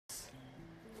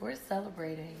We're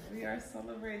celebrating. We are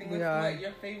celebrating with what,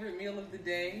 your favorite meal of the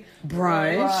day?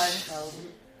 Brunch.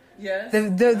 Yes.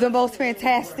 The most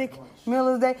fantastic meal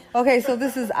of the day. Okay, so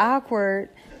this is awkward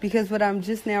because what I'm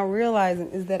just now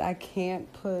realizing is that I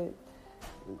can't put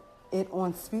it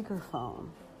on speakerphone.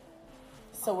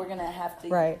 So we're gonna have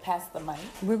to pass the mic.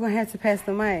 We're gonna have to pass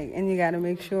the mic, and you got to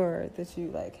make sure that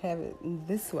you like have it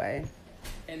this way,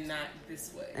 and not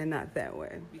this way, and not that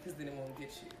way, because then it won't get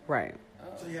you. Right.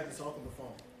 So you have to talk on the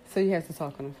phone. So you have to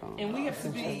talk on the phone. And we have to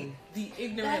be the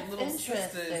ignorant little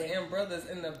sisters and brothers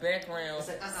in the background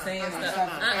saying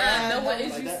stuff. No, what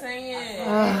is you saying?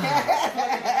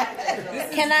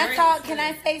 Can I talk? Can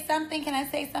I say something?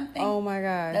 Oh my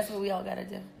gosh. That's what we all gotta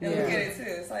do. And look at it too.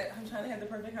 It's like I'm trying to have the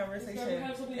perfect conversation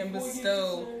and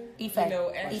bestow, effect.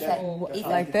 Actual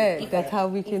like that. That's how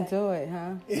we can do it,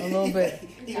 huh? A little bit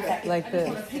like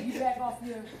this.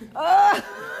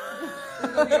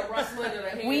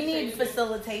 We need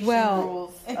facilitation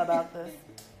rules about this.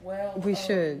 We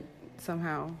should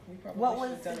somehow. What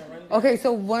was? Okay,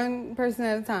 so one person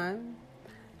at a time.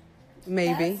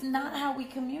 Maybe. That's not how we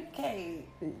communicate.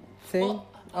 See?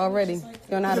 Already. You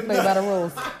don't know how to play by the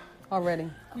rules. Already.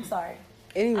 I'm sorry.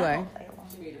 Anyway.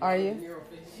 Are you?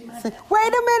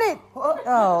 Wait a minute.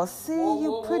 Oh, see,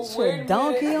 you put your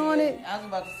donkey on it. I was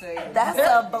about to say. That's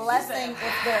a blessing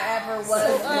if there ever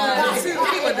was.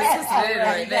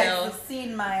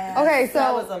 Seen my ass. Okay, so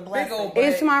that was a blessing.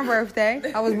 It's my birthday.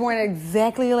 I was born at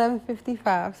exactly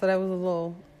 11:55, so that was a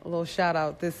little shout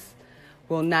out. This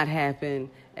will not happen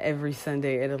every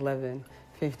Sunday at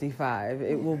 11:55.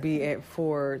 It will be at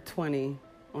 4:20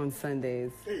 on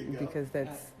Sundays because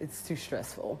it's too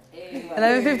stressful.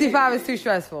 11:55 is too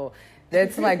stressful.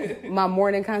 That's like my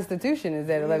morning constitution is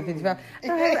at 11:55.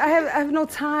 I have no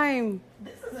time.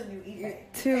 This is a new e-mail.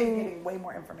 To getting way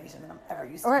more information than I'm ever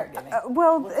used to getting.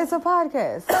 Well, it's a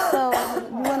podcast, so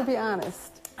you want to be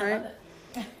honest, right?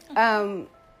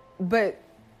 But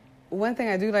one thing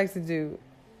I do like to do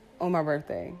on my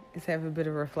birthday is have a bit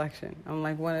of reflection. I'm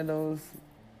like one of those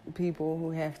people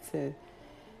who have to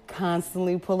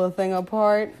constantly pull a thing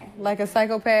apart like a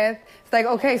psychopath. It's like,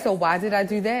 okay, so why did I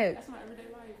do that? That's my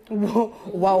everyday life.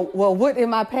 Well, what in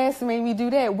my past made me do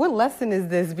that? What lesson is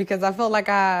this? Because I felt like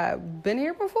I've been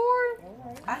here before.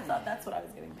 I thought that's what I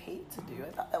was getting paid to do.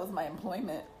 I thought that was my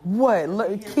employment. What?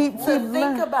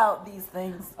 Think about these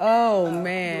things. Oh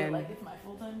man. Like it's my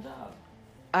full-time job.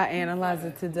 I analyze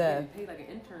it to death. Paid like an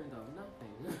intern though.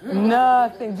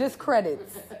 Nothing, just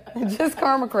credits. Just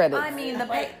karma credits. I mean, the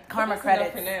karma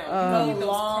credits.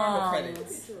 Karma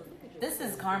credits. This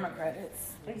is karma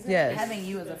credits. Yes. Having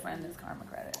you as a friend is karma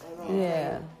credit.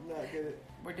 Yeah.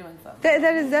 We're doing something.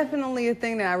 That is definitely a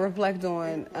thing that I reflect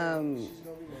on,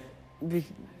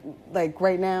 like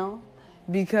right now,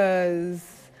 because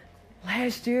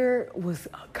last year was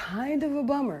kind of a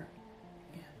bummer.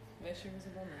 Yeah. Last year was a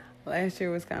bummer. Last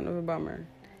year was kind of a bummer.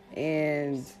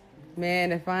 And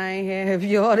man, if I ain't have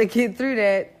y'all to get through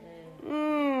that,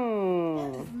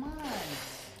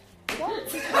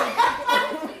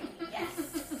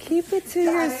 keep it to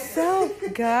yourself,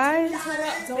 guys.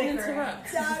 Don't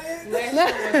interrupt.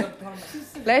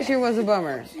 Last year was a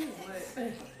bummer.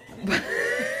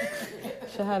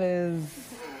 Shahada is,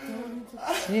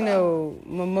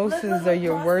 mimosas are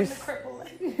your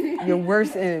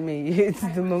worst enemy. It's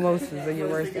the mimosas are your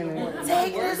worst enemy.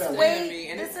 Take this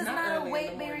weight. This is not a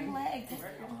weight-bearing leg.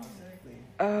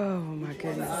 Oh my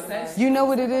goodness. You know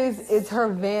what it is? It's her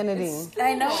vanity.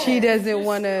 I know. She doesn't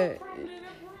want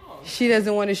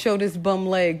to show this bum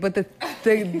leg. But the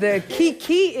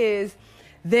key is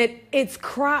that it's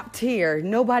cropped here.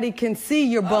 Nobody can see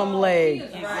your bum leg.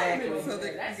 Exactly. So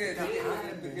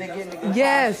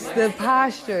yes, the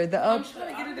posture, the up. I'm trying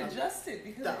to get it adjusted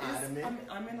because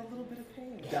I'm in a little bit of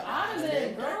pain. The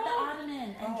ottoman, girl. The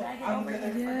ottoman and drag it over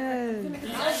there.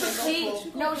 Yes. She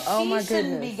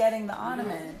shouldn't be getting the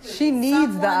ottoman. She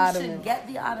needs the ottoman. Someone should get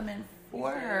the ottoman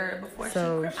for her before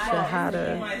so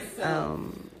Shahada,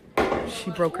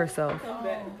 she broke herself.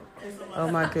 Oh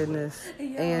my goodness.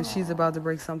 And she's about to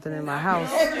break something in my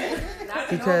house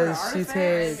because she's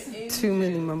had too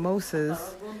many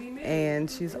mimosas and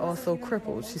she's also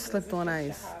crippled. She slipped on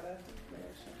ice.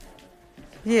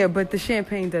 Yeah, but the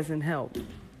champagne doesn't help.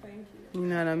 You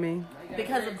know what I mean?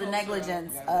 Because of the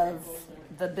negligence of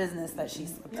the business that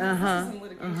she's slipped in.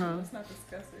 Let's not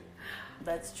discuss it.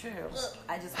 That's true.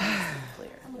 I just want to be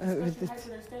clear.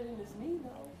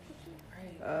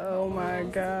 Oh my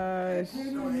gosh.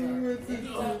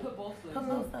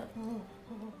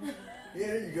 Yeah,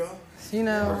 there you go.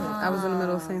 I was in the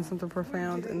middle of saying something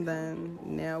profound, and then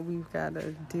now we've got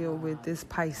to deal with this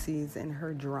Pisces and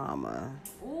her drama.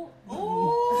 Ooh.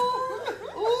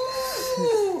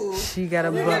 She got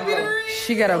a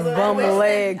bum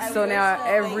leg, so now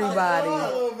everybody.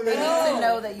 They need to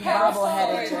know that you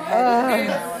bobbleheaded your head.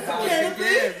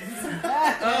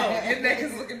 Oh, your neck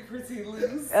is looking pretty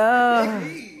loose.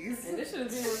 Jeez. And this should have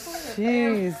been recorded.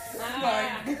 Jeez.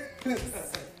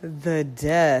 The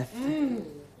death.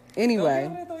 Anyway.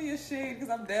 Don't throw your shade because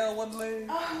I'm down one leg.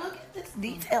 Oh, look at this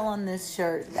detail on this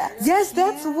shirt. That's Yes, cute.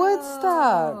 that's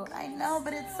Woodstock. I know,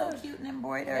 but it's so cute and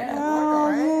embroidered.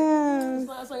 Oh, man.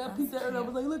 It's like I peeped at it and I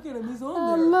was like, look at him, he's on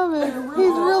I there. love it.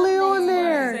 He's really on He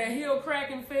there. said, he'll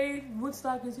crack and fade.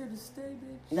 Woodstock is here to stay,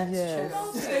 bitch. That's Yes.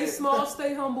 true. Stay small,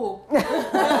 stay humble.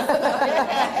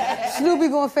 Snoopy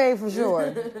gonna fade for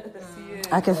sure.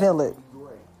 I can feel it.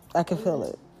 I can feel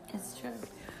it. It's true.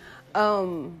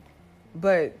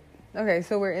 But okay,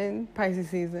 so we're in Pisces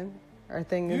season. Our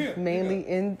thing is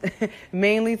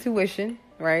mainly tuition,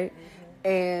 right?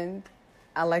 And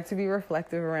I like to be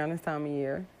reflective around this time of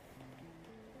year.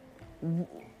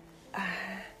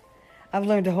 I've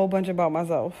learned a whole bunch about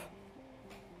myself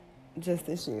just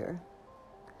this year.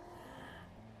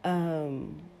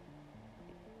 Some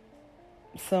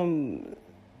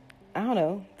kind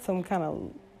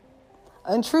of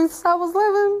untruths I was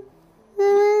living. You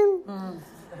know what I mean?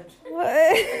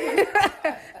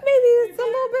 Maybe it's a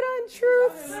little bit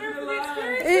untruth.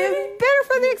 Better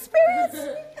for the experience.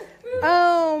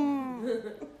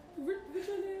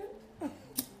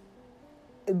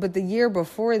 But the year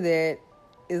before that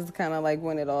is kind of like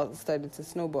when it all started to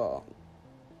snowball,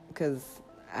 because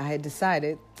I had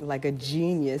decided, like a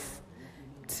genius,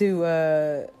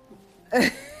 to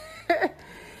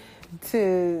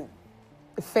to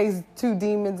face two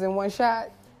demons in one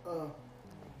shot.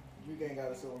 You ain't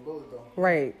got a silver bullet though.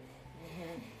 Right.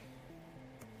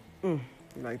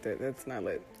 Like that. That's not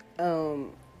lit.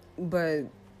 But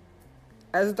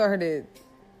I started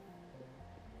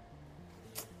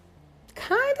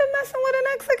kind of messing with an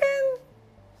ex again.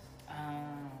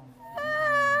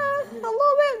 A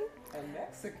little bit. A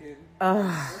Mexican.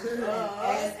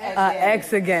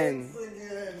 Ex again.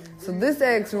 So this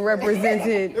ex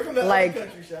represented like.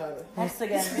 X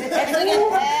again.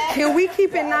 Can we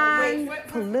keep it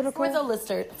non-political?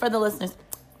 For the listeners,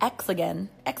 X again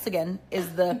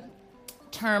is the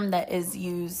term that is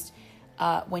used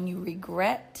when you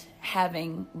regret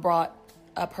having brought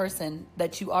a person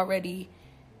that you already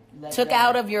took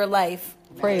out of your life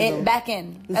back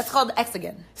in. That's called X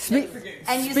again.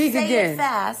 And you say again. it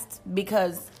fast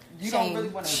because shame. Don't really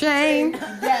want to Shame.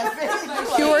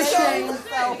 Yes. Pure shame.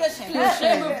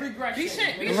 Shame of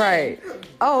regression. Right.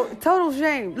 Oh, total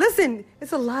shame. Listen,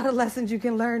 it's a lot of lessons you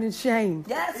can learn in shame.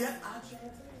 Yes.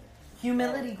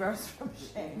 Humility grows from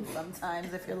shame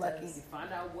sometimes if you're lucky.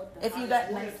 Find out what the If you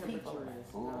got nice people.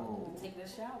 Ooh. Take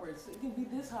this shower. It can be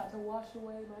this hot to wash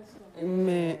away my stuff.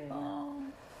 Man.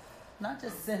 Not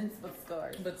just sins, but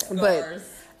scars. But scars.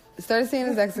 Started seeing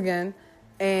his ex again.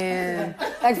 And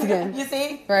ex again. You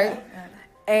see? Right?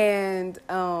 And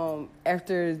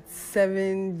after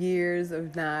 7 years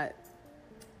of not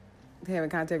having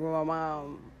contact with my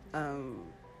mom,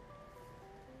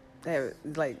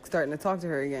 starting to talk to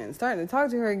her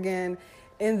again.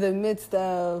 In the midst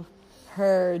of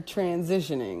her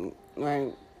transitioning,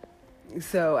 right?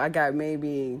 So I got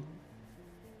maybe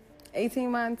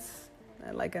 18 months,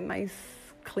 like a nice,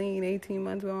 clean 18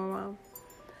 months with my mom.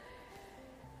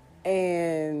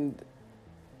 And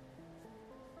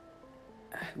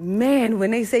man,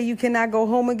 when they say you cannot go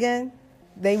home again,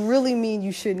 they really mean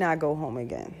you should not go home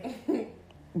again.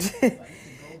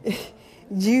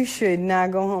 You should not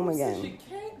go home again. She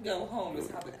can't go home is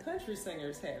how the country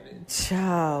singers have it.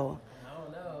 Ciao. I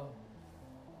don't know.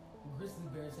 Grizzly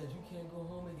Bear said you can't go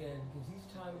home again because each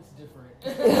time it's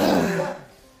different.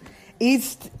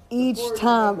 Each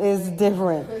time is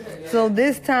different. So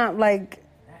this time, like,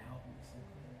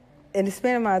 in the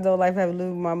span of my adult life, I've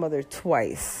lived with my mother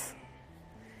twice.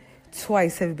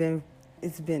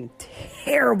 It's been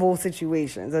terrible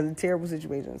situations.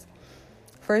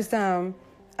 First time,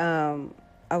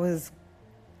 I was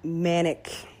manic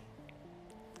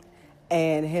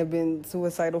and had been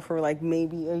suicidal for like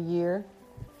maybe a year.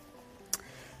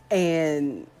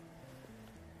 And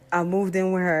I moved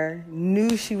in with her,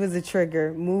 knew she was a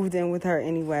trigger, moved in with her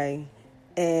anyway.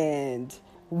 And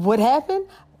what happened?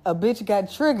 A bitch got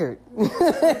triggered.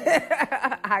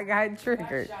 I got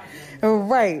triggered.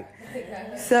 Right.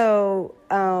 So,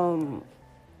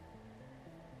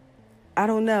 I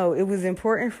don't know. It was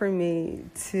important for me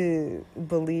to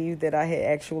believe that I had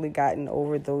actually gotten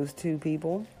over those two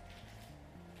people.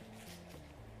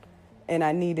 And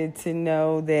I needed to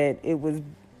know that it was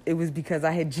because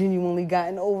I had genuinely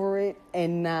gotten over it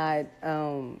and not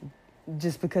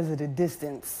just because of the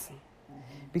distance.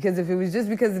 Because if it was just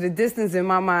because of the distance, in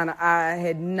my mind, I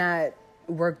had not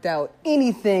worked out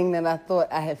anything that I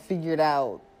thought I had figured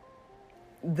out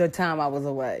the time I was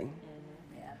away.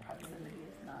 Yeah, proximity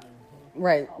is not.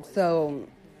 Right. So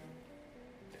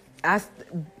I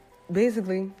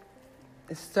basically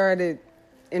started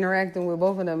interacting with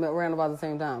both of them around about the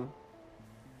same time.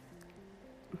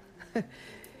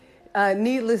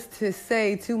 Needless to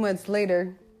say, 2 months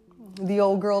later, the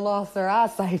old girl lost her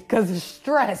eyesight because of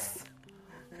stress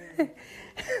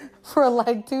for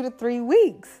like 2 to 3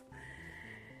 weeks.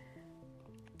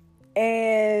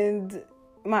 And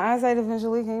my eyesight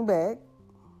eventually came back,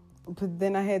 but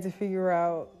then I had to figure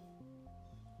out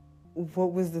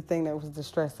what was the thing that was the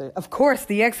stressor. Of course,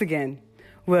 the ex again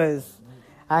was,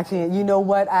 I can't, you know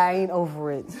what? I ain't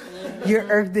over it. You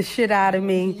irked the shit out of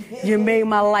me. You made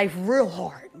my life real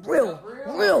hard.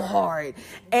 Real hard.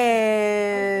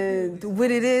 And what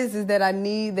it is that I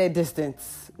need that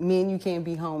distance. Me and you can't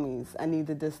be homies. I need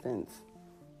the distance.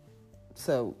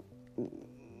 So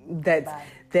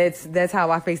that's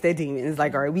how I face that demon. It's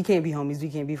like, all right, we can't be homies. We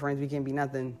can't be friends. We can't be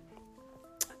nothing.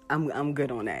 I'm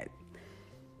good on that.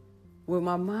 With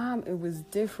my mom, it was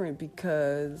different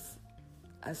because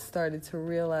I started to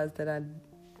realize that I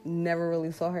never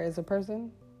really saw her as a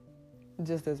person,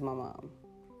 just as my mom.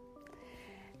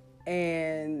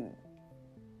 And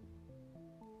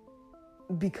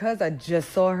because I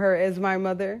just saw her as my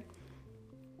mother,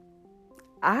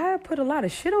 I put a lot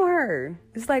of shit on her.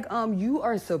 It's like, you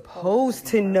are supposed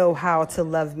to know how to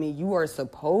love me. You are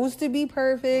supposed to be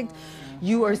perfect.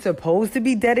 You are supposed to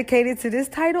be dedicated to this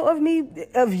title of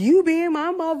you being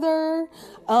my mother.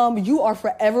 You are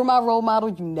forever my role model.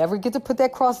 You never get to put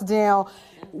that cross down.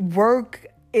 Work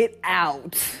it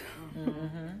out.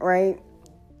 Right?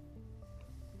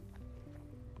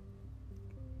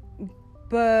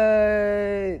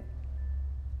 But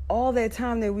all that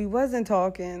time that we wasn't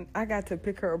talking, I got to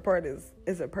pick her apart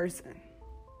as a person.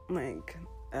 Like,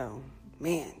 oh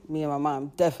man, me and my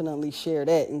mom definitely share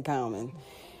that in common.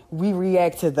 We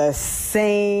react the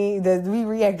same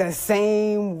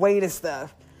way to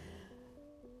stuff.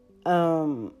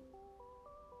 So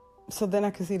then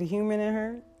I could see the human in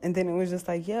her, and then it was just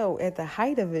like, yo, at the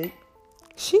height of it,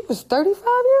 she was 35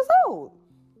 years old.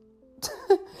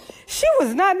 She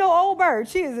was not no old bird.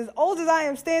 She is as old as I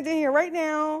am standing here right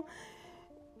now.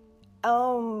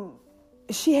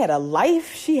 She had a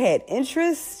life. She had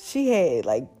interests. She had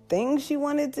like things she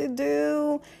wanted to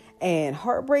do and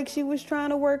heartbreak she was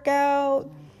trying to work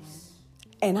out.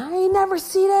 And I ain't never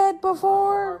see that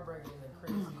before.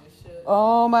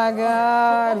 Oh my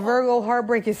God. Virgo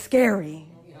heartbreak is scary.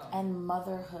 And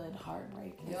motherhood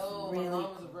heartbreak is my mom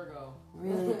was a Virgo.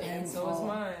 really painful. And so is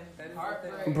mine. That is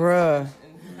Heartbreak. Bruh.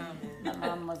 My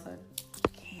mom was a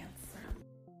Cancer.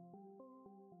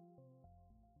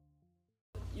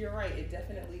 You're right. It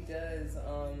definitely does.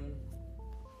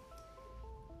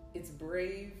 It's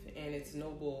brave and it's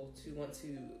noble to want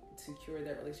to cure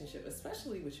that relationship,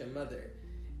 especially with your mother.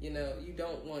 You know, you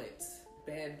don't want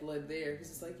bad blood there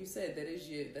because it's like you said,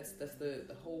 that's the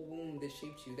whole womb that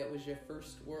shaped you. That was your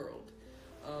first world.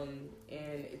 And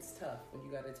it's tough when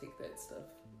you got to take that stuff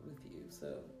with you.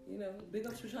 So, you know, big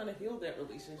ups for trying to heal that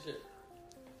relationship.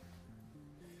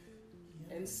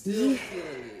 And still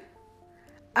feeling it.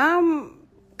 I'm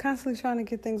constantly trying to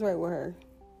get things right with her.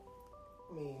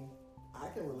 I mean, I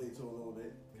can relate to a little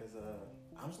bit because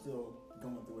I'm still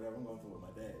going through whatever I'm going through with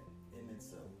my dad. And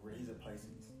it's he's a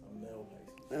Pisces, a male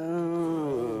Pisces.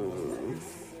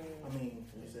 I mean,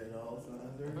 you said all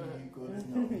sons are equal.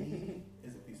 No, he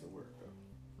is a piece of work,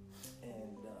 though.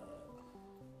 And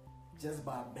just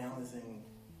by balancing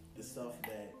the stuff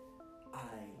that I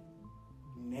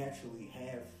naturally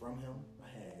have from him, I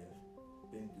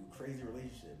have been through crazy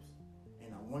relationships,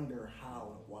 and I wonder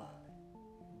how and why.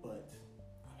 But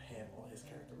I have all his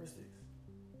characteristics.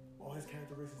 All his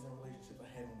characteristics in relationships,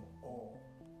 I have them all.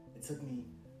 It took me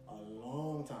a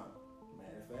long time.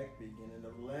 Matter of fact, beginning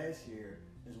of last year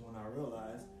is when I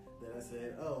realized that I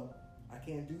said, oh, I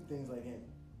can't do things like him.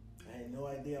 I had no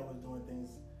idea I was doing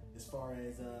things as far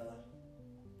as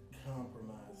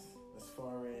compromise, as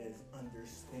far as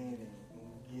understanding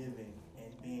and giving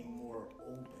and being more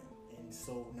open and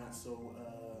so not so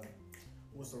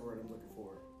what's the word I'm looking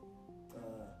for?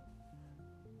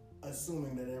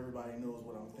 Assuming that everybody knows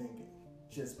what I'm thinking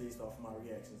just based off my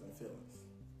reactions and feelings,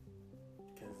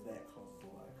 because that causes a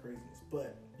lot of craziness.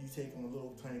 But you take on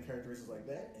little tiny characteristics like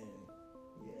that, and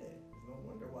yeah, there's no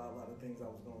wonder why a lot of things I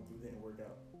was going through didn't work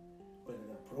out. But in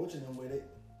approaching him with it,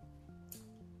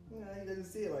 he doesn't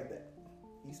see it like that.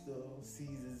 He still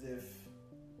sees as if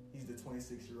he's the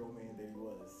 26-year-old man that he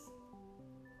was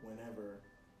whenever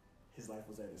his life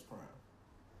was at its prime.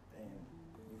 and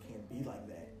you can't be like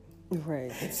that.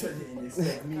 Right. And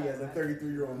expect me as a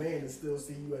 33-year-old man to still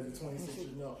see you as a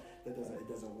 26-year-old. It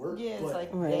doesn't work. Yeah, it's but like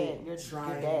Right. dad, you're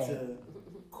trying dad. to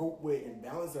cope with and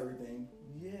balance everything.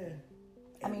 Yeah.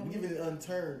 I And mean, leaving it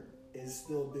unturned is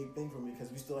still a big thing for me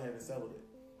because we still haven't settled it.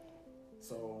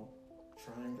 So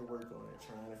trying to work on it,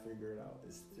 trying to figure it out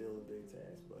is still a big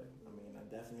task. But I mean, I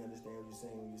definitely understand what you're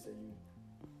saying when you say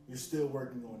you're still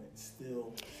working on it,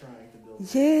 still trying to build.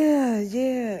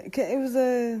 Yeah. It was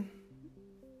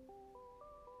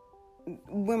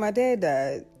when my dad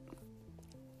died,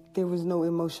 there was no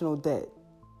emotional debt,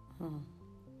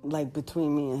 like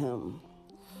between me and him.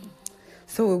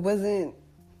 So it wasn't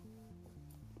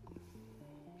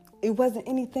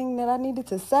anything that I needed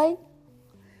to say.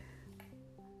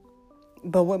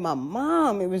 But with my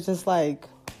mom, it was just like,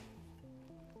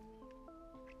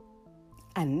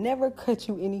 I never cut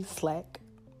you any slack.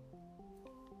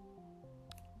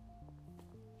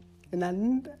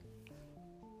 And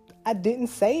I didn't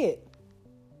say it.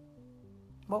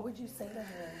 What would you say to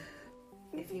her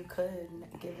if you could,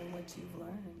 given what you've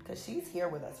learned? Because she's here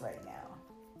with us right now.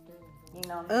 You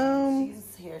know what I mean?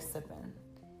 She's here sipping.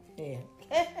 Yeah.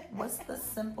 What's the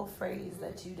simple phrase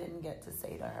that you didn't get to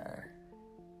say to her?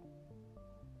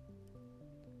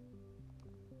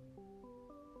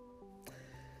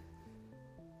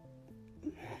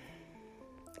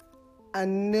 I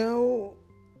know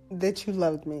that you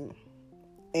loved me.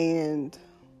 And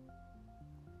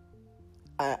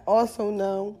I also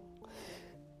know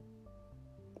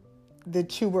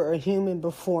that you were a human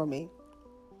before me.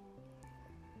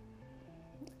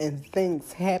 And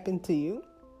things happened to you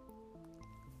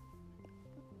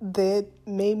that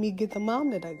made me get the mom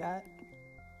that I got.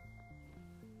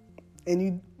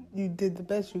 And you did the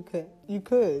best you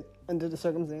could under the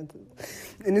circumstances.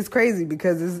 And it's crazy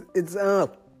because it's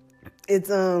it's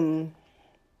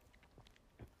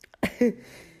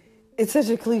such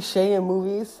a cliche in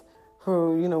movies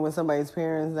for, when somebody's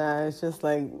parents die. It's just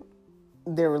like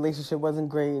their relationship wasn't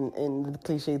great, and the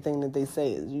cliche thing that they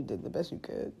say is you did the best you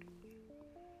could.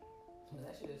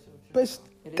 That shit is so true.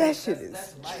 But that shit is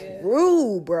that's life.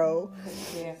 true, bro.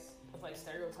 Yeah. It's like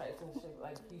stereotypes and shit.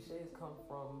 Like cliches come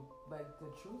from like the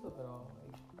truth of it all.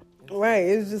 Like, Right.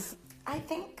 It's just I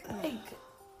think,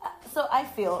 so I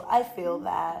feel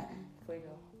that.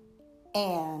 Fuego.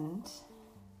 And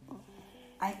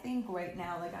I think right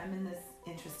now, like, I'm in this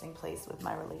interesting place with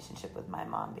my relationship with my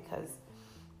mom because,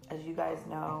 as you guys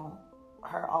know,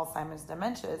 her Alzheimer's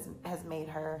dementia has made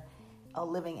her a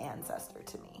living ancestor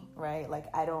to me, right? Like,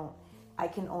 I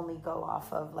can only go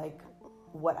off of, like,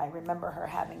 what I remember her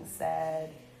having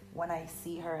said. When I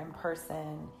see her in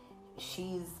person,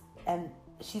 she's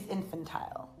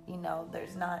infantile,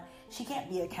 she can't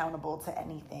be accountable to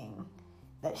anything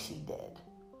that she did.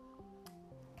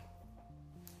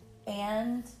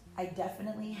 And I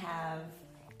definitely have,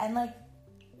 and like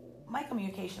my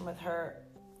communication with her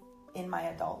in my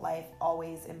adult life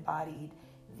always embodied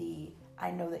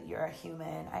I know that you're a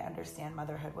human. I understand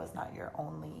motherhood was not your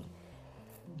only,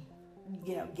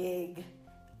 gig.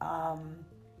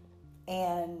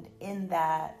 And in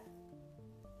that,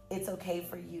 it's okay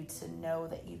for you to know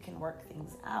that you can work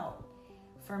things out.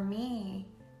 For me,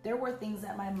 there were things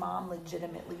that my mom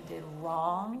legitimately did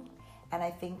wrong. And I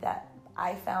think that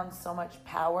I found so much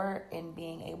power in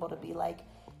being able to be like,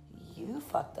 you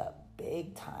fucked up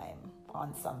big time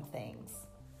on some things.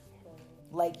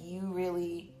 Like, you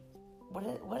really,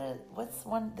 what's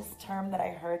this term that I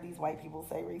heard these white people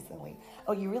say recently?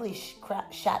 Oh, you really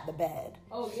shat the bed.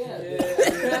 Oh yeah.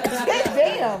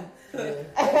 Damn.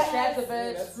 Shat the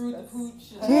bed, screw the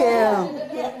pooch.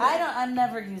 yeah. I'm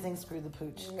never using screw the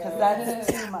pooch because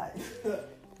that's too much.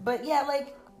 But yeah,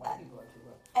 like,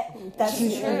 that's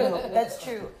true. That's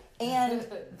true. And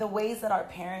the ways that our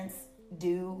parents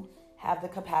do have the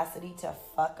capacity to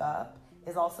fuck up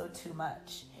is also too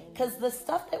much. Because the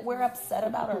stuff that we're upset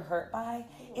about or hurt by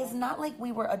is not like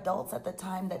we were adults at the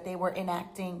time that they were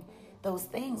enacting those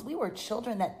things. We were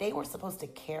children that they were supposed to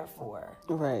care for.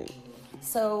 Right.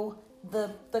 So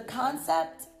the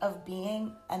concept of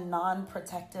being a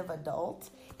non-protective adult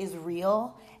is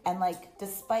real. And like,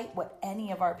 despite what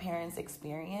any of our parents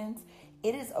experience,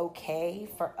 it is okay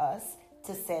for us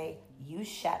to say, you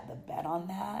shat the bed on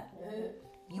that.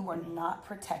 You were not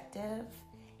protective.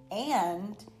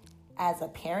 And as a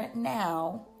parent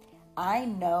now, I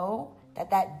know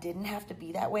that didn't have to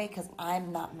be that way because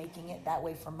I'm not making it that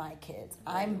way for my kids.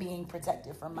 I'm being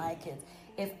protective for my kids.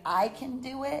 If I can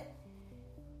do it,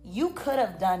 you could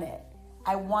have done it.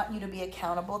 I want you to be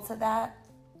accountable to that.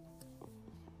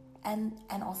 And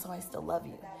also, I still love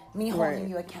you. Me holding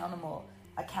you accountable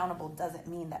doesn't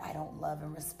mean that I don't love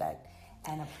and respect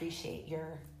and appreciate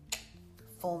your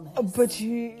fullness. But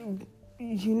you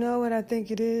know what I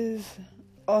think it is?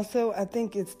 Also, I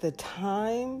think it's the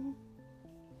time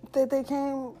that they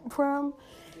came from.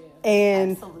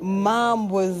 And Absolutely. Mom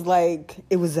was like,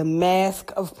 it was a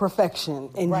mask of perfection,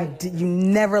 and Right. you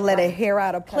never let a hair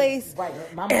out of place. Right.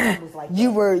 My mom was like You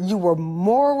that. were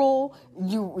moral.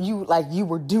 You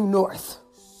were due north.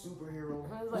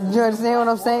 Superhero. You understand what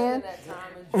I'm saying? In that time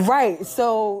and Right.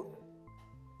 So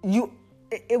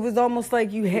it was almost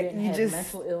like you didn't you have just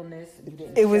mental illness. You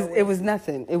didn't it was show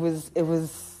nothing. It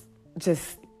was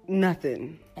just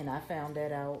nothing. And I found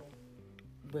that out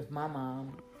with my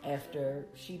mom after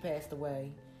she passed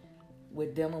away,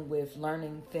 with dealing with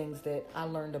learning things that I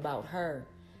learned about her,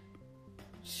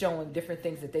 showing different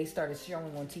things that they started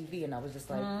showing on TV. And I was just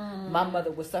like, my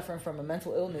mother was suffering from a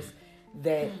mental illness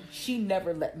that she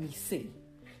never let me see.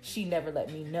 She never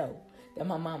let me know that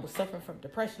my mom was suffering from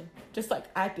depression, just like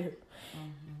I do.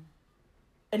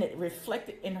 And it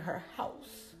reflected in her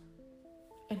house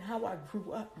and how I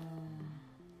grew up.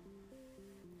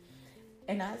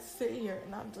 And I sit here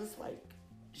and I'm just like,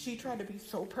 she tried to be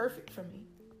so perfect for me.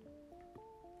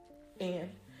 And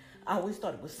I always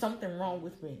thought it was something wrong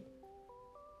with me.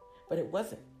 But it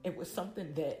wasn't. It was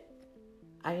something that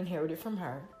I inherited from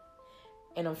her.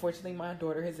 And unfortunately, my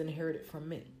daughter has inherited from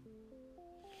me.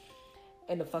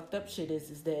 And the fucked up shit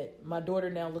is that my daughter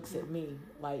now looks at me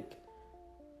like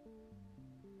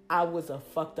I was a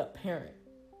fucked up parent.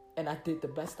 And I did the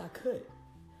best I could.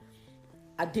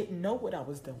 I didn't know what I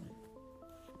was doing.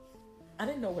 I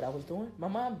didn't know what I was doing. My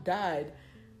mom died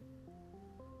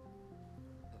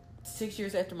 6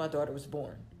 years after my daughter was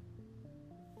born.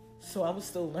 So I was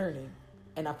still learning.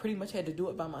 And I pretty much had to do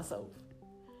it by myself.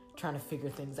 Trying to figure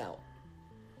things out.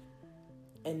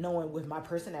 And knowing with my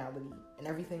personality and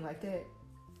everything like that,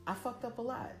 I fucked up a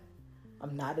lot.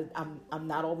 I'm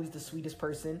not always the sweetest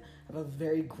person. I have a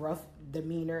very gruff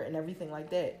demeanor and everything like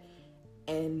that.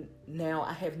 And now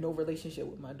I have no relationship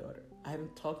with my daughter. I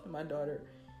haven't talked to my daughter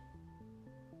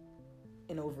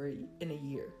in a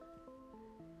year.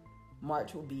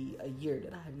 March will be a year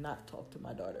that I have not talked to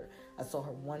my daughter. I saw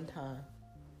her one time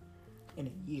in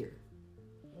a year.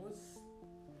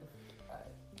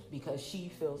 Because she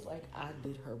feels like I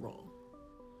did her wrong.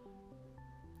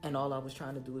 And all I was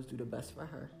trying to do is do the best for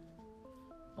her.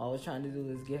 All I was trying to do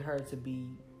is get her to be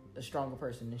a stronger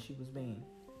person than she was being.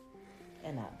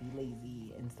 And not be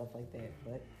lazy and stuff like that.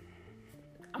 But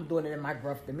I'm doing it in my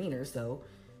gruff demeanor, so,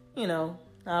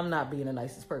 I'm not being the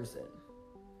nicest person.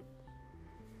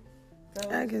 So,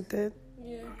 I get that.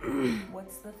 Yeah.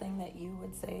 what's the thing that you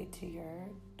would say to your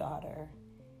daughter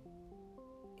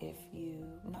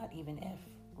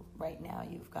right now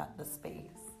you've got the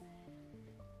space,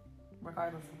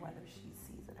 regardless of whether she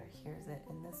sees it or hears it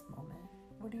in this moment?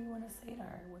 What do you want to say to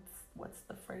her? What's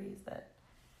the phrase that...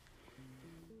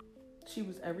 She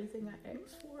was everything I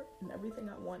asked for and everything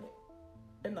I wanted.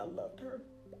 And I loved her.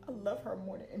 I love her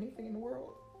more than anything in the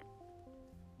world.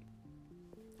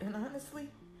 And honestly,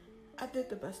 I did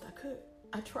the best I could.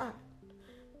 I tried.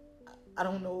 I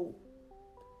don't know.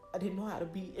 I didn't know how to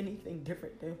be anything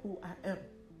different than who I am.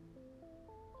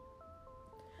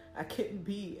 I couldn't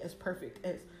be as perfect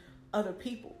as other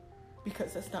people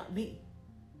because that's not me.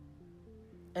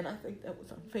 And I think that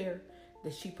was unfair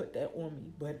that she put that on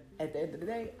me. But at the end of the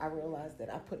day, I realized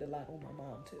that I put a lot on my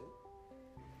mom too.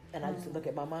 And I used to look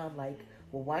at my mom like,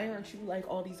 well, why aren't you like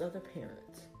all these other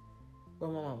parents?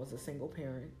 Well, my mom was a single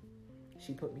parent.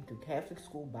 She put me through Catholic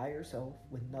school by herself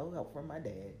with no help from my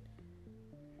dad.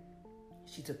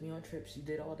 She took me on trips. She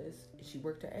did all this. And she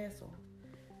worked her ass off.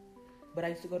 But I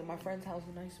used to go to my friend's house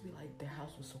and I used to be like, their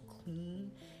house was so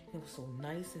clean. And it was so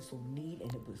nice and so neat.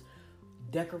 And it was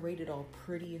decorated all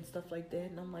pretty and stuff like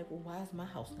that. And I'm like, well, why does my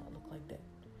house not look like that?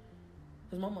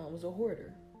 Because my mom was a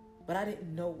hoarder. But I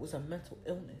didn't know it was a mental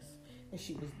illness that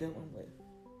she was dealing with.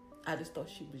 I just thought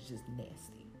she was just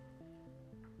nasty.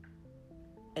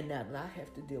 And now that I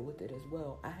have to deal with it as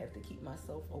well, I have to keep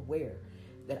myself aware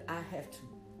that I have to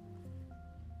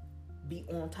be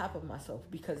on top of myself.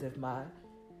 Because if my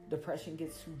depression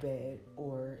gets too bad,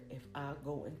 or if I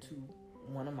go into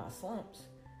one of my slumps,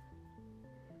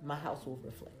 my house will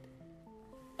reflect it.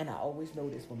 And I always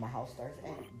notice when my house starts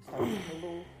acting a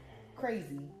little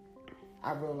crazy,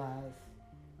 I realize,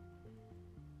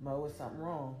 Mo, is something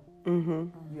wrong.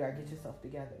 Mm-hmm. You gotta get yourself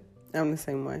together. I'm the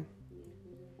same way.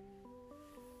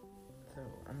 So,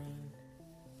 I mean,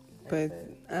 But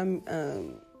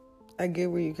I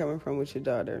get where you're coming from with your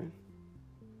daughter.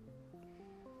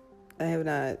 I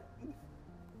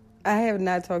have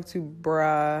not talked to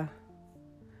Bra,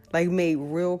 like made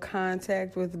real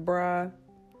contact with Bra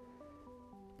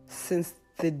since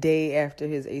the day after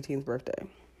his 18th birthday.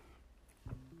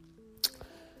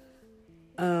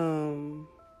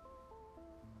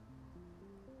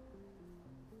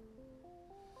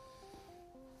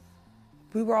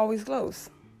 We were always close.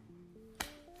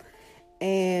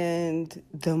 And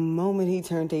the moment he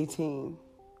turned 18,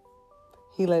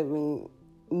 he let me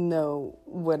know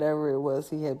whatever it was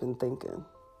he had been thinking.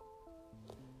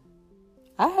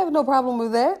 I have no problem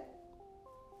with that.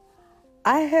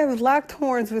 I have locked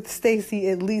horns with Stacy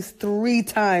at least 3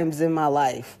 times in my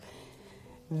life.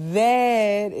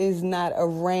 That is not a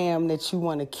ram that you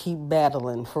want to keep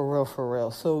battling for real, for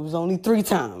real. So it was only 3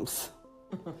 times.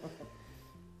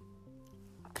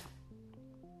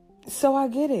 So I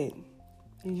get it.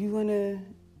 You want to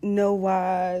know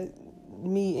why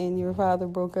me and your father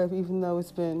broke up, even though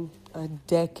it's been a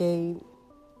decade?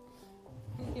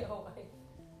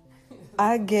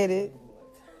 I get it.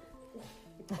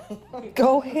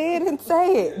 Go ahead and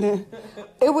say it.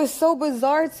 It was so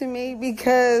bizarre to me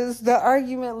because the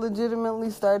argument legitimately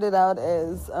started out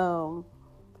as,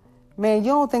 man,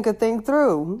 you don't think a thing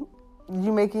through.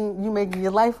 You making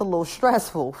your life a little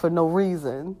stressful for no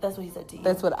reason. That's what he said to you.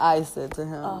 That's what I said to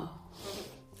him.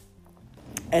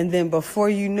 And then before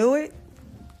you knew it,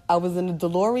 I was in a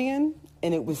DeLorean,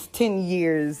 and it was 10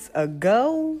 years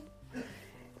ago,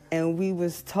 and we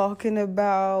was talking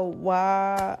about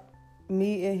why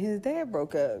me and his dad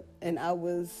broke up, and I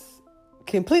was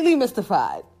completely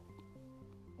mystified.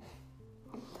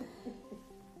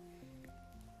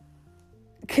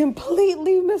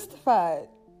 Completely mystified.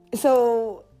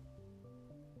 So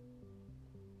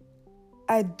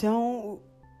I don't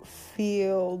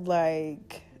feel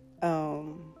like,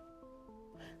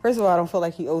 first of all, I don't feel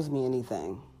like he owes me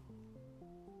anything.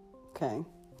 Okay.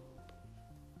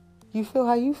 You feel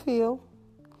how you feel.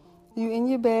 You in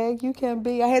your bag. You can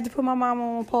be. I had to put my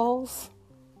mama on pause.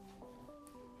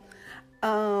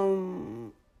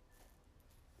 I'm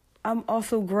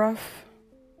also gruff.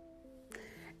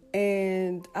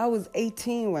 And I was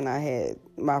 18 when I had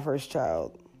my first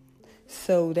child.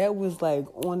 So that was like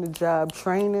on the job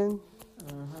training.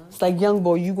 It's like, young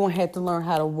boy, you're going to have to learn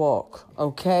how to walk,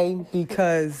 okay?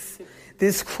 Because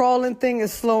this crawling thing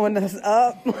is slowing us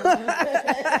up.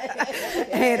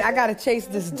 And I got to chase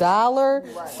this dollar.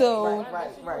 Right, so,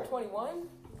 right. 21?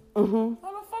 Mm-hmm.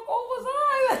 How the fuck old was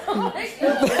I?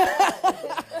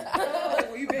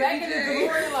 Well, you Back in the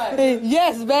DeLorean life.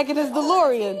 Yes, back in this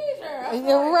DeLorean.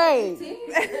 You're right.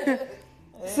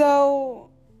 So,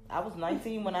 I was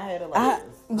 19 when I had Alexis.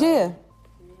 yeah.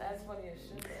 That's funny as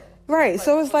shit, though. Right.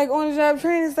 So it's like on the job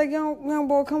training. It's like, young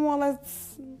boy, come on,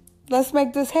 let's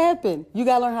make this happen. You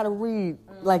gotta learn how to read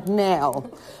like now,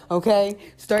 okay?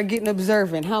 Start getting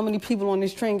observant. How many people on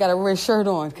this train got a red shirt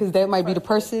on? Because that might be the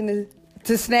person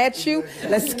to snatch you.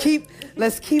 Let's keep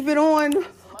it on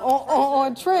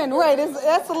trend. Right.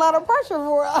 That's a lot of pressure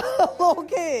for a little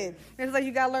kid. It's like,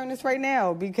 you gotta learn this right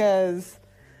now because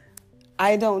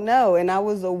I don't know. And I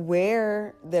was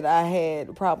aware that I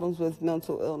had problems with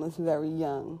mental illness very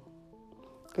young.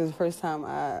 Because the first time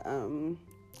I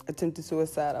attempted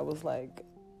suicide, I was like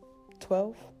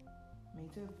 12. Me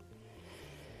too.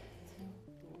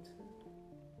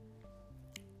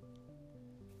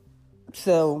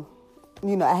 So,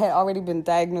 I had already been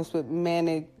diagnosed with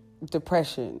manic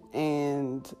depression.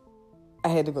 And I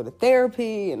had to go to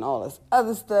therapy and all this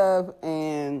other stuff.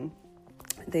 And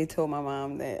they told my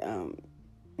mom that,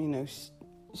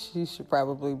 she should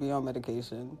probably be on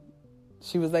medication.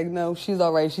 She was like, no, she's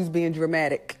all right. She's being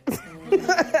dramatic.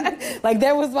 Like,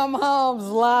 that was my mom's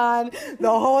line the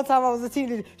whole time I was a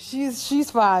teenager. She's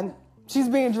fine. She's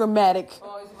being dramatic.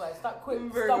 Oh, he's like, stop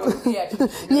with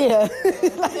theatrics. Yeah.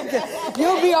 Like,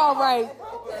 you'll be all right.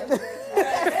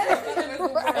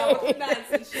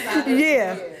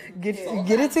 Yeah.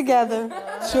 Get it together.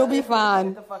 She'll be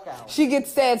fine. She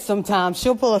gets sad sometimes.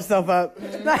 She'll pull herself up.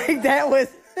 Like, that was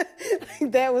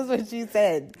what she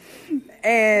said.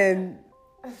 And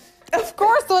of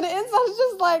course, on the inside, it's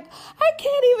just like, I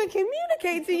can't even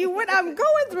communicate to you what I'm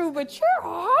going through, but you're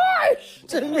harsh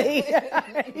to me.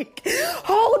 Like,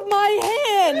 hold my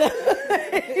hand.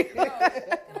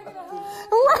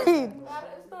 Right.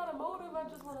 It's not a motive. I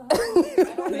just want to hug.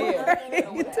 I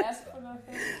don't want to ask for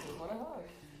nothing. I just want to hug.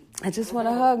 I just want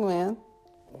a hug, man.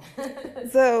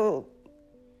 So,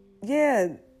 yeah,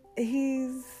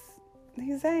 he's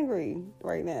angry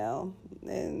right now.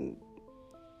 And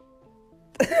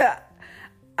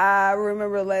I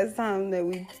remember last time that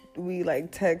we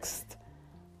like text,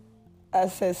 I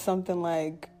said something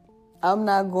like, I'm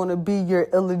not going to be your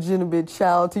illegitimate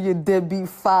child to your deadbeat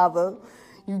father.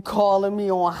 You calling me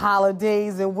on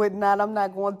holidays and whatnot. I'm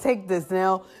not going to take this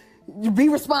now. You be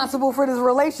responsible for this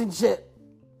relationship.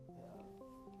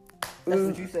 That's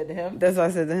what you said to him? That's what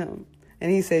I said to him.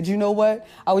 And he said, you know what?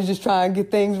 I was just trying to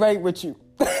get things right with you.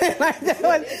 Like that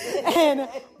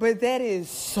was, but that is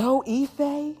so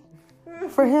Ife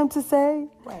for him to say.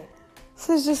 Right.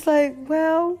 So it's just like,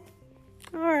 well,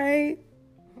 all right.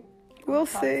 We'll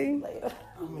see. Later.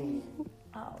 I mean,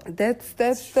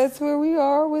 That's where we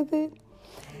are with it.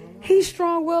 He's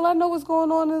strong-willed. I know what's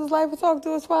going on in his life. I talk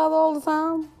to his father all the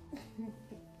time.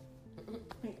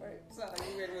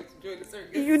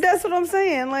 That's what I'm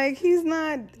saying. Like, he's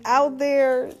not out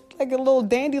there like a little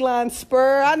dandelion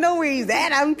spur. I know where he's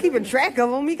at. I'm keeping track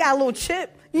of him. He got a little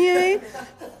chip. You know what I mean?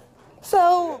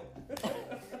 So,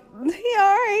 he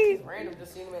all right. Random,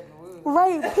 just seeing him at the woods.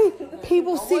 Right.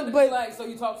 People I see, wanted to but... be like, so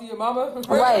you talk to your mama?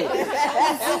 Right. But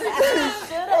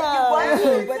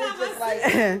it's just like,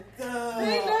 I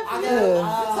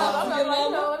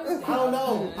don't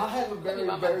know. I have a very,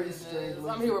 very strange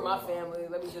relationship. I'm here with my family.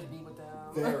 Let me just be with them.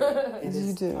 Very. And You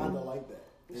it's do. kind of like that.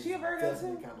 It's she a Virgo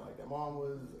definitely too? kind of like that. Mom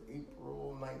was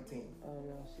April 19th.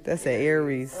 That's an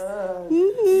Aries.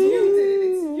 you did it.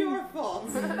 It's your fault.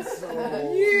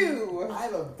 So You. I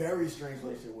have a very strange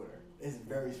relationship with her. It's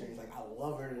very strange. Like, I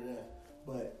love her to death.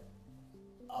 But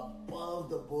above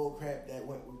the bull crap that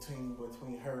went between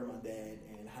her and my dad,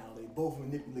 and how they both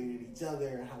manipulated each other,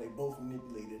 and how they both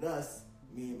manipulated us,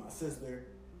 me and my sister,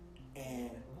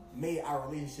 and made our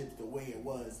relationships the way it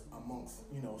was amongst,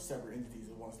 separate entities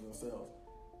amongst themselves.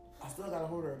 I still gotta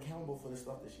hold her accountable for the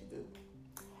stuff that she did.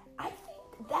 I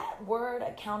think that word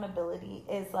accountability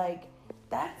is like,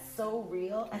 that's so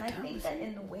real. And I think that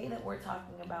in the way that we're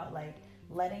talking about like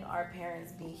letting our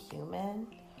parents be human,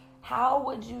 how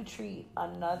would you treat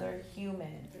another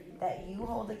human that you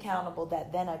hold accountable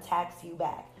that then attacks you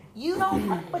back? You don't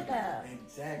fuck with them.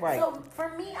 Exactly. Right. So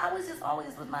for me, I was just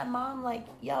always with my mom like,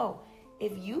 yo,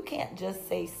 if you can't just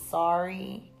say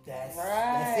sorry That's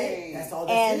Right. it. That's all.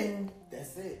 And-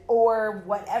 That's it. or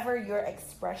whatever your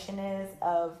expression is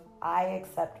of I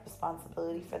accept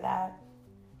responsibility for that,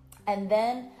 and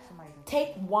then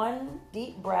take one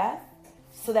deep breath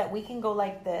so that we can go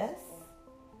like this,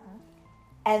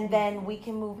 and then we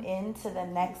can move into the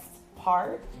next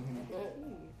part.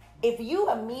 If you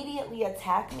immediately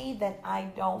attack me, then I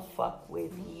don't fuck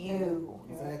with you.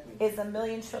 Exactly. It's a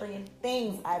million trillion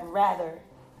things I'd rather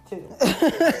do.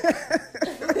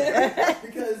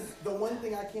 Because the one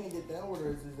thing I can't get down with her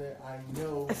is that I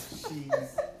know she's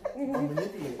a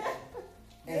manipulator.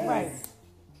 And Right.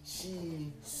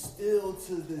 she still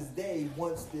to this day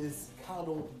wants this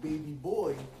coddled baby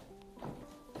boy.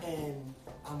 And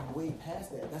I'm way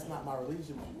past that. That's not my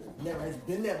relationship with her. Never has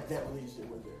been that relationship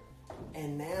with her.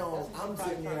 And now I'm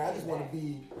sitting here, I just want to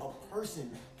be a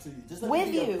person to you. Just let With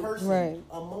me be you. a person Right.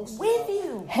 amongst With us.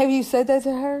 you. Have you said that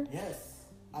to her? Yes.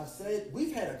 I've said,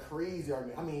 we've had a crazy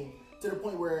argument. I mean, to the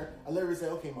point where I literally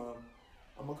said, okay, Mom,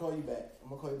 I'm going to call you back. I'm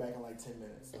going to call you back in like 10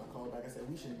 minutes. And I called her back. I said,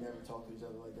 we should never talk to each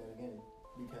other like that again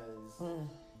because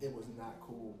it was not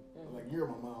cool. Like, you're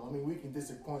my mom. I mean, we can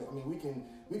disappoint. I mean, we can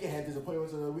have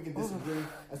disappointments. We can disagree.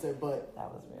 I said, but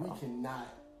That was real. we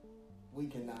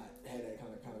cannot have that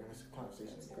kind of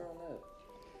conversation again. Grown up.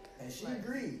 And she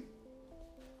agreed.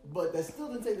 But that still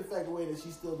didn't take the fact away that she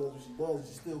still does what she does.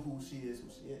 She's still who she is.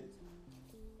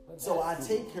 So I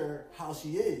take her how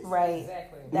she is. Right.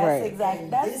 Exactly. That's Right. exactly.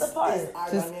 And That's this the part. is our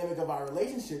dynamic of our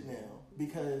relationship now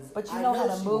because But you I know how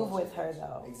to she move wants with her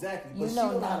though. Exactly. You But know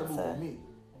she don't know how to not move to- with me.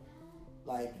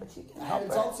 Like, But you can I help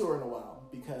haven't her. talked to her in a while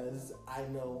because I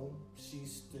know she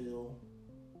still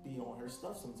be on her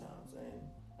stuff sometimes, and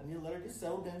I need to let her get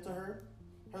settled into her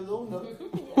little nook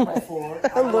before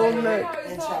I little go nook.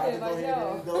 and try to go ahead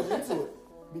and indulge into it.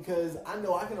 Because I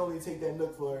know I can only take that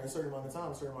nook for a certain amount of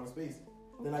time, a certain amount of space.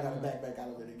 Then I gotta back out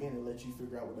of it again and let you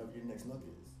figure out whatever your next nook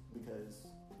is. Because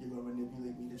you're gonna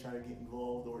manipulate me to try to get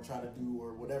involved or try to do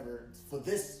or whatever for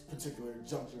this particular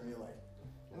juncture in your life.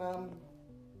 And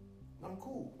I'm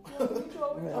cool.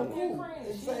 I'm being crazy.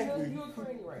 Exactly. You're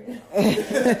crazy right now.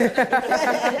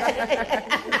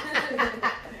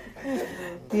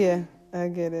 Yeah, I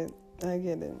get it.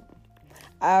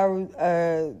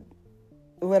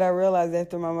 What I realized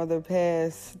after my mother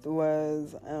passed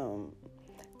was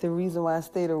the reason why I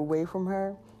stayed away from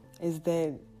her is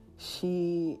that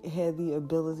she had the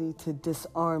ability to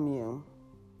disarm you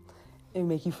and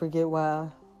make you forget why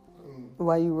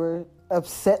you were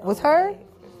upset with her.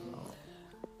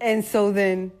 And so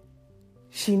then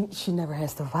she never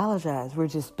has to apologize. We're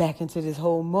just back into this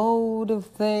whole mode of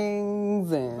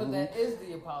things, and But that is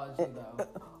the apology, though.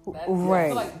 That's, right. I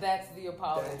feel like that's the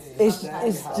apology. It's just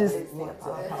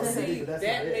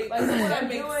that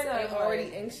makes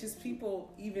already anxious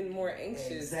people even more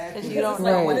anxious. Exactly. Because you don't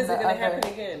Right. know When when is it the going to other.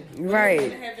 happen again?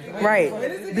 right.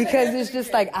 When is it gonna Because happen it's just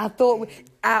again? like I thought.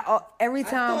 Every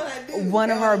time thought I did.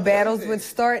 one of God our knows battles it. would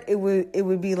start, it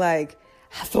would be like,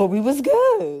 I thought we was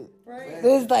good. Right.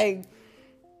 It's like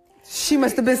she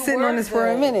must have been You sitting were on this for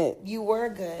a good. minute. You were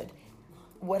good.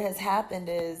 What has happened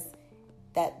is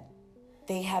that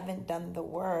they haven't done the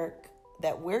work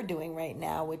that we're doing right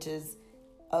now, which is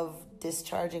of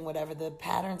discharging whatever the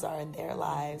patterns are in their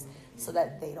lives so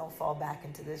that they don't fall back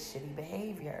into this shitty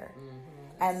behavior.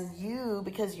 And you,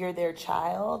 because you're their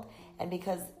child, and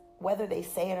because whether they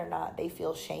say it or not, they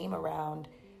feel shame around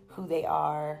who they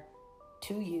are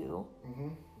to you.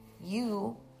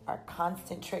 You are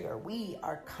constant trigger. We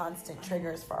are constant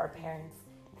triggers for our parents.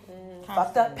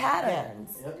 Fucked up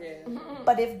patterns.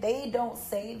 But if they don't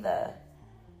say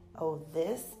oh,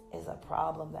 this is a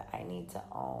problem that I need to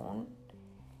own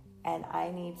and I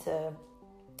need to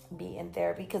be in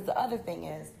therapy. Because the other thing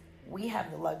is, we have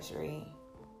the luxury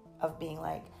of being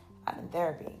like, I'm in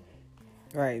therapy.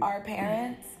 Right. Our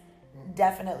parents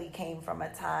definitely came from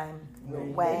a time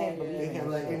when They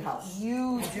handle it in-house.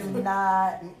 you do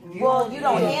not, well, you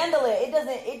don't handle it.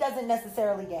 It doesn't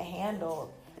necessarily get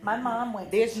handled. My mom went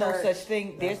There's to no church. such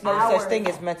thing. There's no Hours. such thing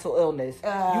as mental illness. You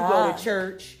go to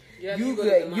church. Yeah, you you go to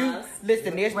good. the You mosque.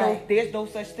 listen. Right. There's no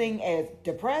such thing as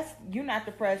depressed. You're not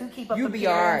depressed. You keep up You be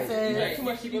all right. appearances. Right. Too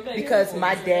much people think. Because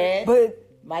my dad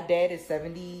But is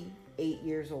 78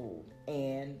 years old,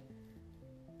 and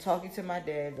talking to my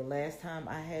dad, the last time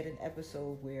I had an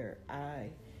episode where I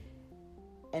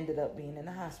ended up being in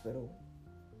the hospital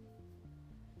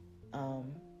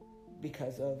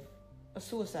because of a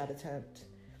suicide attempt,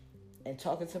 and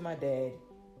talking to my dad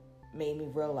made me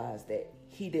realize that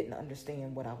he didn't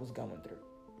understand what I was going through,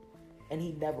 and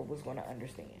he never was going to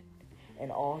understand.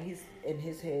 And all he's in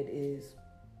his head is,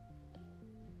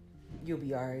 you'll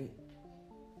be all right.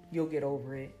 You'll get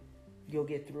over it. You'll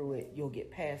get through it. You'll get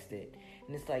past it.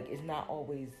 And it's like, it's not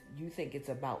always, you think it's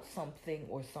about something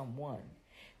or someone.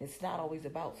 It's not always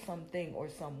about something or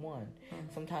someone.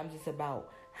 Sometimes it's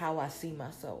about how I see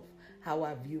myself, how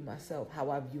I view myself, how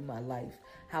I view my life,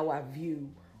 how I view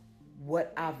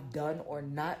what I've done or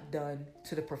not done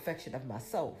to the perfection of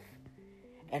myself.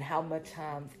 And how much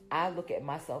times I look at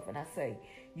myself and I say,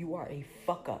 you are a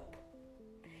fuck up.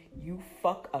 You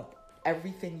fuck up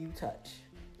everything you touch.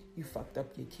 You fucked up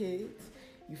your kids.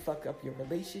 You fuck up your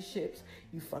relationships.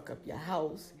 You fuck up your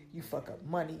house. You fuck up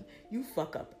money. You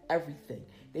fuck up everything.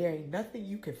 There ain't nothing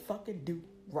you can fucking do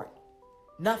right.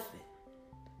 Nothing.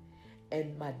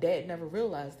 And my dad never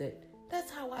realized that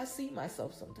that's how I see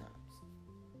myself sometimes.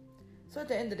 So at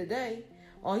the end of the day,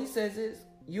 all he says is,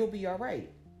 you'll be all right.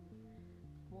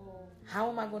 Well, How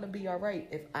am I going to be all right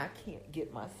if I can't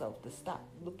get myself to stop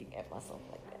looking at myself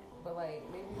like that? but like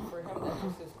maybe for him that's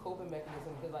just his coping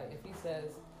mechanism. Because like if he says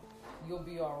you'll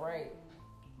be all right,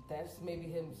 that's maybe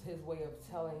his way of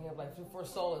telling him. Like for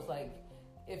Soul, it's like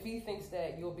if he thinks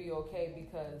that you'll be okay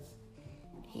because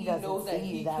He doesn't knows that see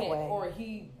you he that can't, way. or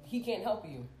he can't help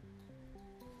you.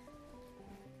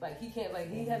 Like he can't.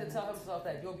 Like he had to tell himself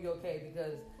that you'll be okay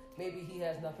because maybe he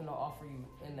has nothing to offer you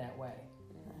in that way.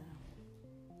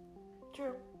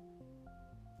 True.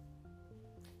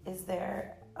 Is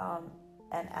there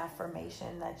an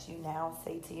affirmation that you now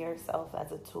say to yourself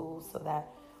as a tool so that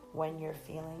when you're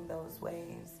feeling those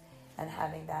waves and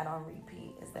having that on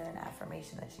repeat, is there an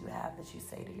affirmation that you have that you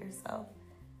say to yourself?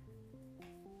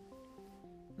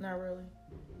 Not really.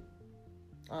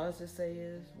 All I just say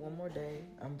is, one more day,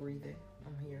 I'm breathing,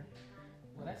 I'm here.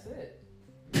 Well, that's it.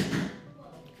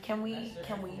 Can we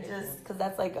just, because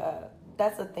that's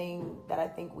a thing that I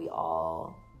think we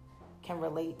all can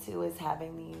relate to, is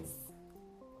having these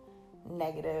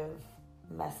negative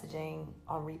messaging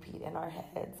on repeat in our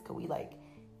heads. Could we like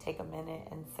take a minute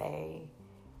and say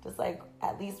just like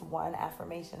at least one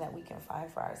affirmation that we can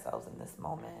find for ourselves in this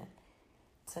moment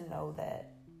to know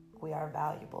that we are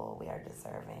valuable, we are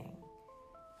deserving,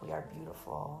 we are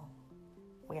beautiful,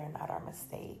 we are not our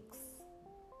mistakes.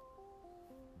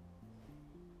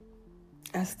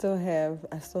 I still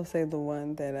say the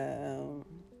one that I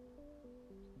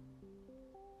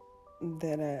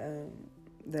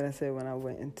said when I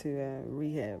went into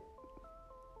rehab.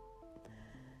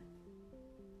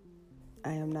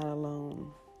 I am not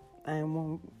alone. I am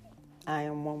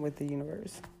one with the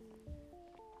universe.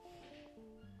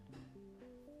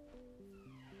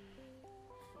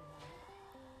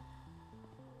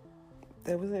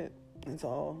 That was it. That's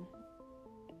all.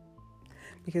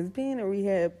 Because being in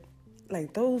rehab,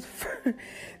 like those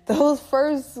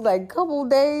first like couple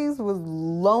days was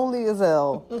lonely as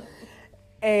hell.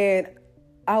 And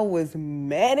I was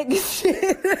manic as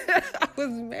shit.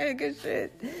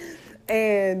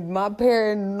 And my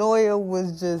paranoia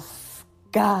was just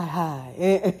sky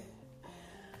high.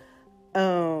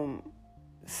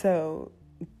 So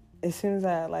as soon as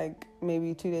I like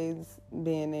maybe 2 days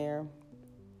being there,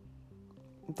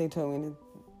 they told me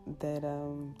that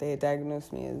they had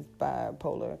diagnosed me as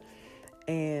bipolar,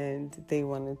 and they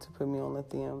wanted to put me on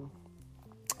lithium.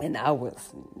 And I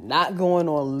was not going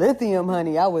on lithium,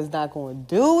 honey. I was not going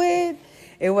to do it.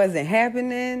 It wasn't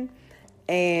happening.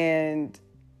 And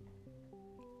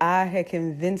I had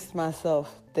convinced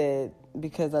myself that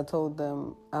because I told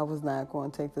them I was not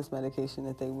going to take this medication,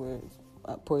 that they were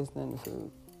poisoning the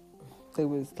food. They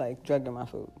was like drugging my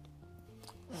food.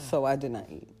 So I did not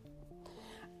eat.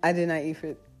 I did not eat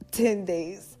for 10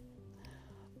 days.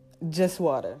 Just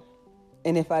water.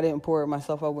 And if I didn't pour it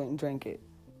myself, I wouldn't drink it.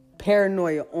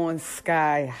 Paranoia on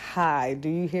sky high. Do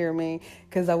you hear me?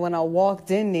 Because when I walked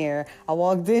in there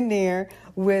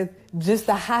with just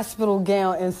a hospital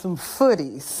gown and some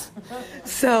footies.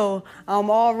 So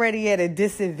I'm already at a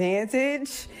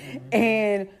disadvantage.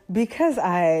 And because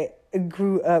I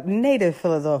grew up native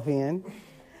Philadelphian,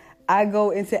 I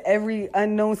go into every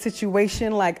unknown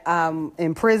situation like I'm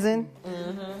in prison.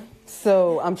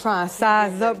 So I'm trying to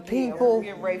size up people.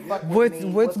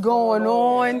 What's going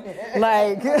on?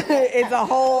 Like it's a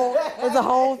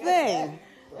whole thing.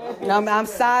 I'm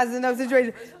sizing up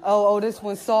situations. Oh, this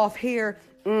one's soft here.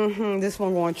 This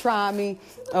one gonna try me.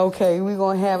 Okay, we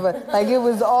gonna have it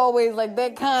was always like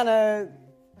that kind of.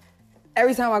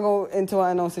 Every time I go into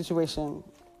an unknown situation,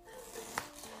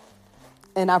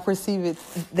 and I perceive it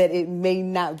that it may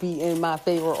not be in my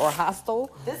favor or hostile.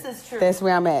 This is true. That's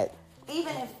where I'm at.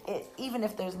 Even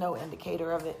if there's no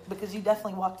indicator of it, because you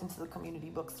definitely walked into the community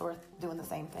bookstore doing the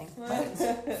same thing, right?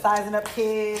 Sizing up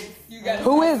kids.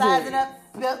 Who is sizing it?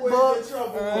 up books.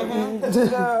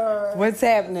 What's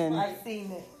happening? I've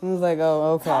seen it. I was like,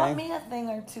 oh, okay. Taught me a thing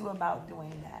or two about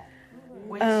doing that,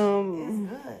 which is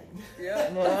good.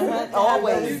 Yeah.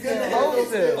 Always.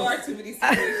 Far too many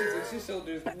situations with your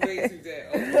shoulders way too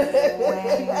down.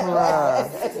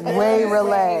 Way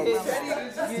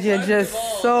relaxed. You're just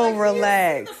so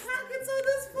relaxed.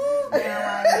 I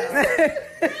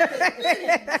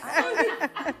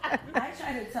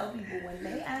try to tell people when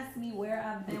they ask me where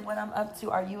I've been, what I'm up to,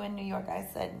 are you in New York? I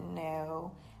said,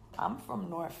 no, I'm from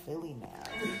North Philly now.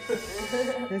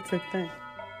 It's a thing.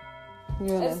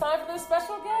 It's time for the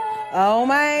special guest. Oh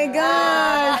my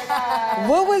gosh.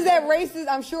 What was that racist?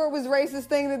 I'm sure it was racist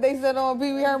thing that they said on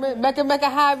Pee Wee Herman. Mecca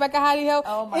High, Ho.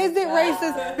 Oh is it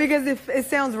racist? Because it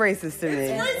sounds racist to me.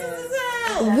 It's racist as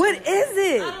hell. What is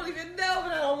it? I don't even know,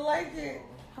 but I don't like it.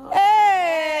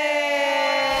 Hey!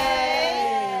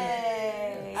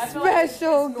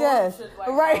 Special guest.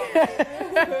 Right.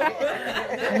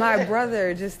 My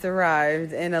brother just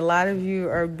arrived, and a lot of you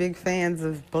are big fans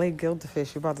of Blake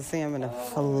Gildefish. You're about to see him in a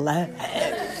flesh.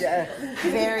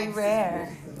 Very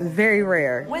rare. Very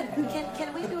rare. When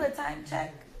can we do a time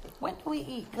check? When do we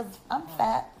eat? Because I'm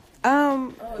fat.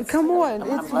 Come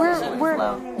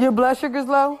on. Your blood sugar's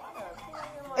low?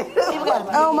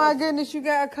 Oh my goodness, you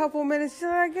got a couple minutes.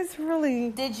 Like it's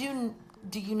really. Do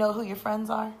you know who your friends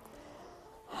are?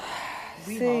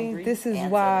 See, this is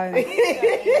why. This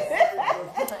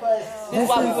is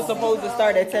why we were supposed to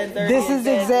start at 10:30. This is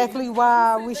exactly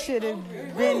why we should have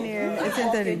been there at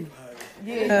 10:30.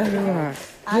 Yeah.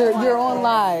 You're on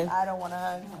live. I don't want to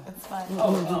hug. It's fine.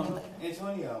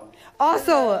 Antonio.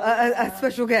 Also, a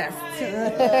special guest.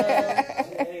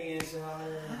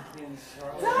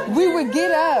 We would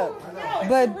get up,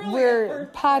 but we're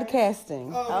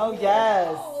podcasting. Oh,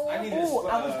 yes.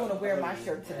 I was going to wear my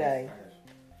shirt today.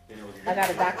 I got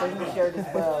a Dr. Who shirt as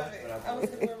well. I was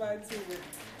going to wear mine too.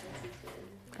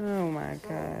 Oh my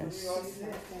gosh.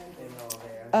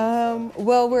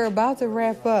 Well, we're about to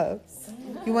wrap up.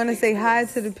 You want to say hi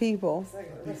to the people?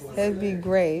 That'd be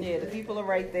great. Yeah, the people are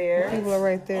right there. People are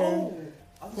right there.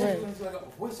 Right.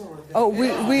 Oh,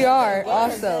 we are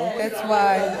also. That's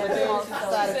why.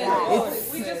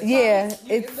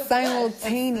 It's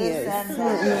simultaneous.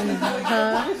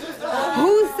 Huh?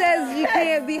 Who says you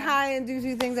can't be high and do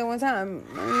two things at one time?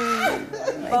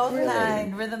 Both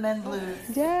kind, rhythm and blues.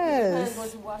 Yes.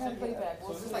 Once you watch the playback,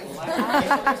 we'll see.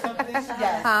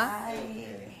 Huh?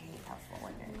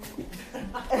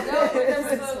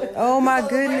 Oh my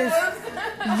goodness.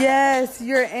 Yes,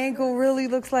 your ankle really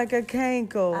looks like a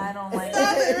cankle. I don't like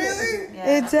it. Really?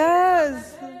 Yeah. It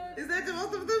does. Is that the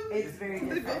most of them? It's very good.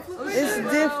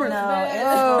 It's different. No,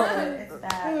 Oh. it's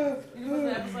that.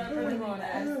 It's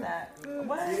that.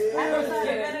 What? I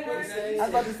was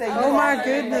about to say. Oh my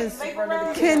goodness.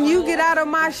 Can you get out of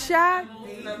my shot?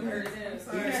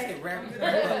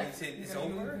 It's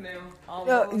over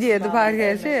now. Yeah, the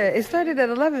podcast. Yeah, it started at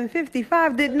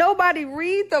 11:55. Did nobody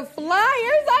read the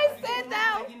flyers I sent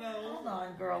out? Hold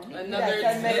on, girl. Another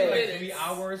 10 minutes. 3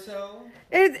 hours or so.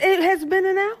 It has been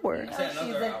an hour. It's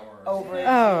another hour. Over it.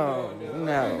 Oh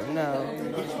no.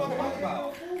 What you talking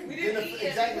about?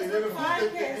 Exactly.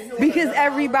 Because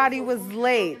everybody was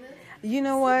late. You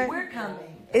know what? We're coming.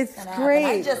 It's gonna great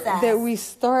happen. I just asked. that we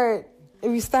start.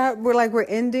 We're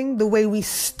ending the way we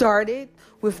started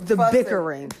with the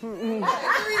bickering. I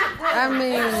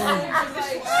mean,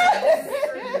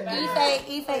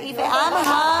 Ife, I'm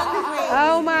hungry.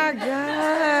 oh my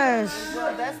gosh!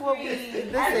 Well, that's what we.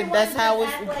 Listen, that's how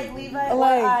it's. Like,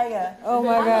 oh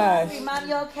my gosh! Mom,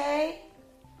 you okay?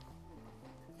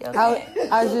 You okay?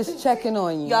 I was just checking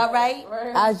on you. You all right?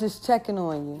 I was just checking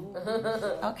on you.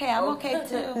 Okay, I'm okay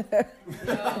too. I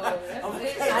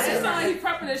just sound like he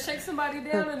prepping to shake somebody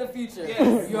down in the future.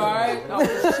 You alright? I'm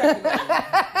just checking. First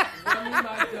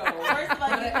of all,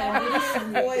 you have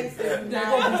some voice. There's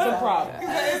gonna be some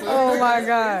problems. Oh my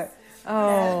god!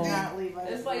 Oh,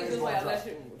 It's like I let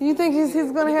you. you think he's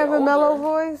gonna have a mellow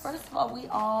voice? First of all, we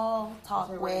all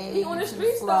talk way He on the too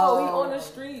streets slow though. He on the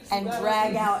streets. and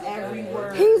drag out every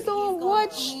word. He's on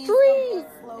what street?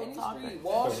 Any street,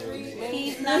 Wall Street.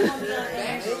 He's not gonna be on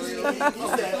any street. He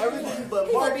said everything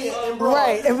but market and broad.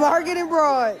 Right, and Market and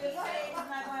Broad. He's not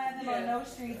gonna have him on no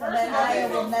streets, and then Aya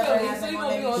will never have him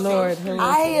on any streets. Lord,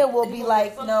 Aya will be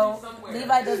like, no,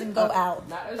 Levi doesn't go out.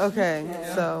 okay,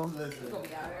 so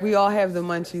we all have the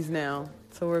munchies now.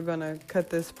 So we're gonna cut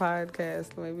this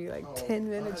podcast maybe like 10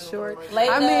 minutes short.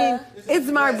 Later. I mean, it's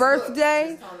my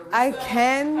birthday. I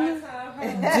can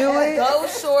do it. Go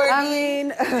shorty. I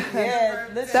mean,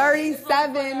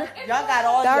 37. Y'all got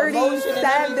all the emotion and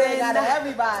everything out of 37.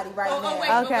 everybody right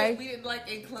now. Okay. We didn't like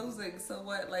in closing. So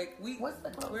what? Like we. What's the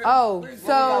close? Oh,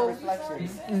 so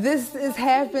Reflections. this is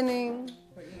happening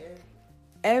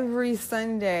every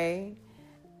Sunday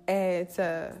at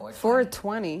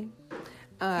 4:20.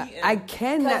 I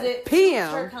cannot Because it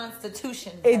suits her PM.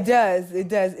 constitution. It does.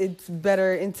 It's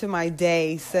better into my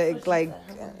day. So like,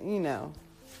 you know,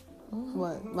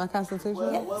 what my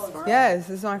constitution? Yes,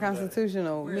 it's my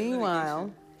constitutional. Meanwhile,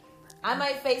 I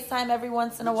might FaceTime every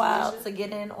once in a while to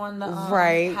get in on the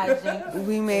right. hijinks.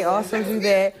 We may also do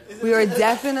that. We are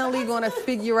definitely going to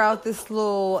figure out this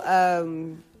little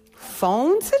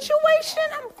phone situation.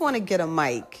 I'm going to get a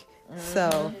mic.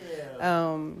 So,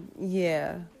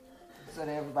 yeah. So that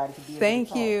everybody can be able to Thank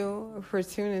talk. you for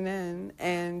tuning in.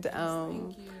 And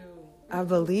I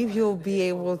believe you'll be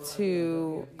able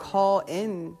to call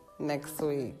in next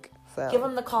week. So Give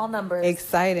them the call numbers.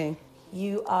 exciting.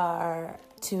 You are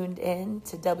tuned in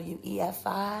to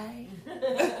WEFI.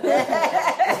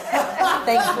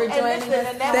 Thanks for joining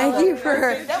us. Thank you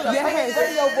for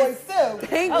yes.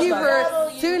 Thank you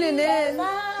for tuning in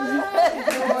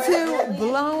to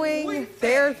Blowing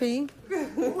Therapy.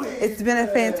 It's been a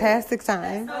fantastic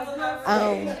time.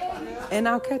 And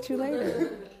I'll catch you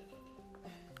later.